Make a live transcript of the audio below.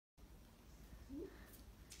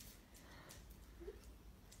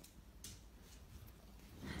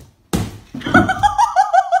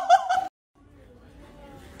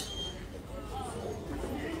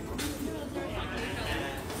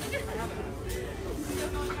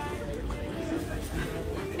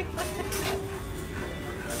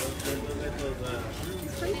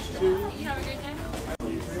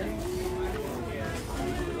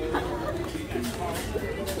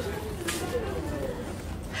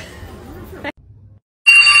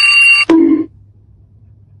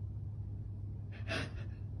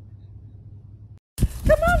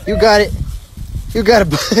You got it. You got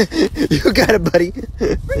it. You got it, buddy.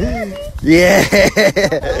 Yeah.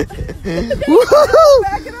 Woo-hoo.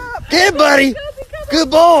 Get it, buddy. Good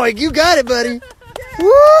boy. You got it, buddy.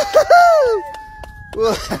 Woo-hoo.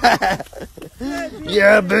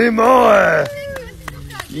 Yeah, be more.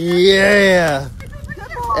 Yeah.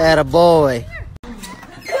 Atta boy.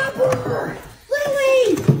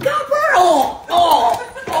 Lily! Copper! Oh! Oh!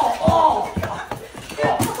 Oh!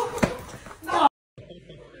 Oh!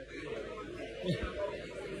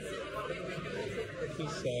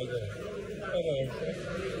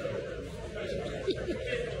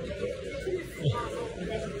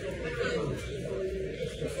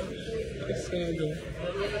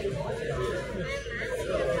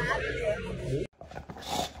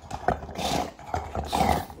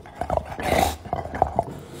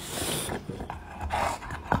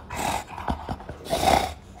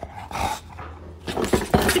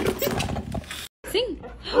 Sing.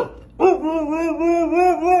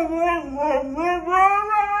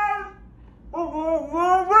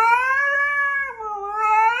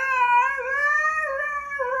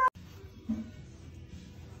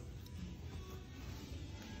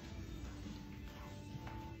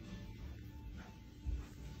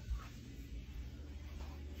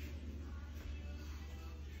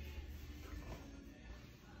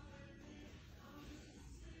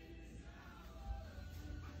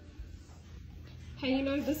 Hey, you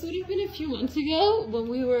know, this would have been a few months ago when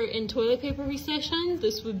we were in toilet paper recession.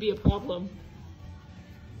 This would be a problem.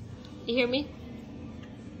 You hear me?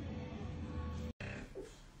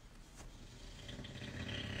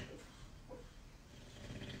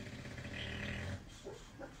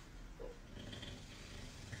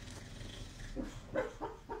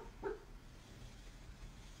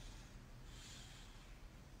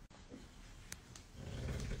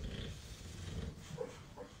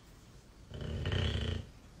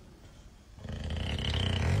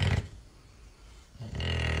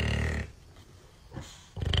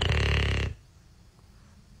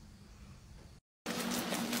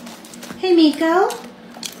 Hey Miko,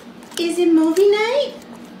 is it movie night?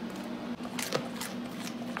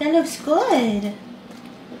 That looks good.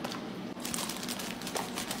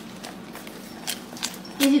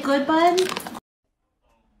 Is it good, bud?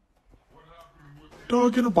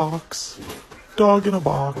 Dog in a box. Dog in a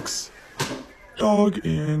box. Dog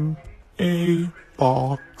in a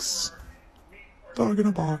box. Dog in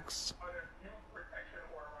a box.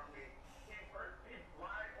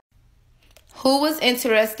 Who was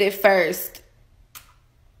interested first?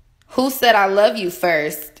 Who said I love you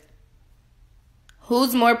first?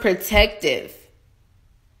 Who's more protective?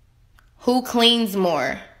 Who cleans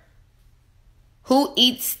more? Who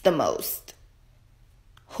eats the most?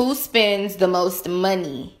 Who spends the most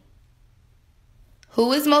money?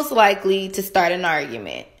 Who is most likely to start an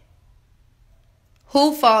argument?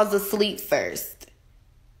 Who falls asleep first?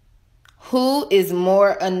 Who is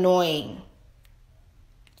more annoying?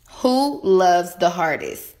 Who loves the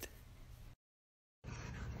hardest?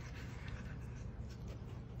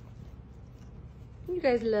 You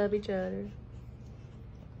guys love each other.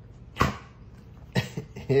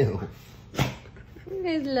 Ew. You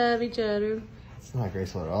guys love each other. It's not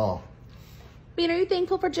graceful at all. Bean, are you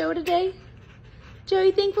thankful for Joe today? Joe, are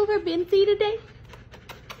you thankful for Bincy today?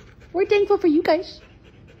 We're thankful for you guys.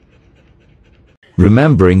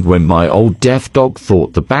 Remembering when my old deaf dog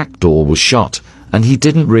thought the back door was shut, and he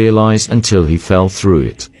didn't realize until he fell through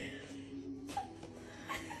it.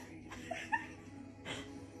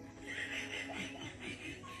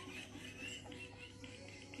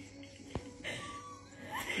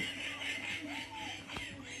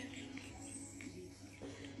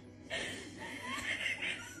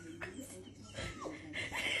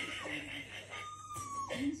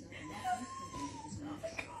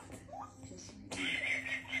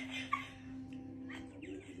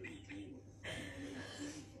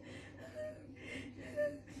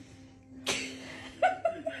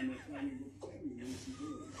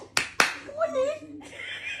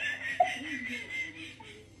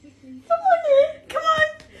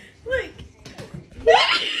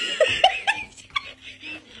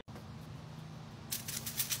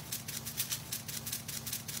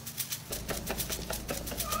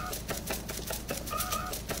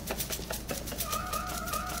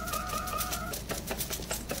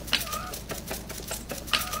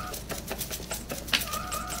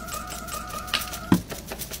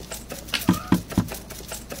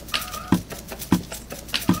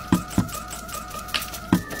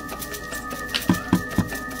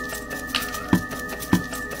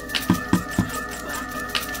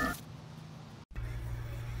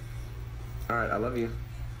 Alright, I love you.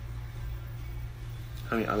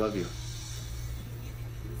 Honey, I love you.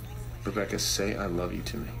 Rebecca, say I love you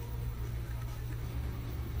to me.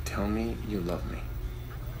 Tell me you love me.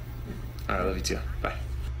 All right, I love you too. Bye.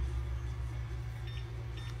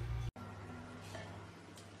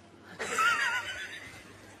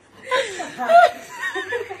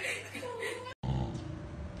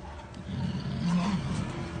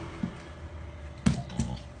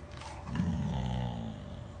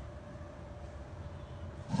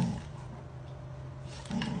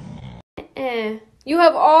 You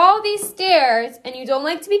have all these stairs and you don't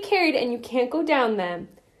like to be carried and you can't go down them.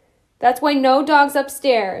 That's why no dogs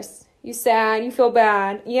upstairs. You sad? You feel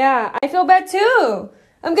bad? Yeah, I feel bad too.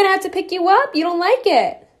 I'm gonna have to pick you up. You don't like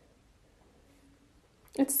it.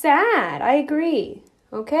 It's sad. I agree.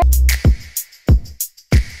 Okay?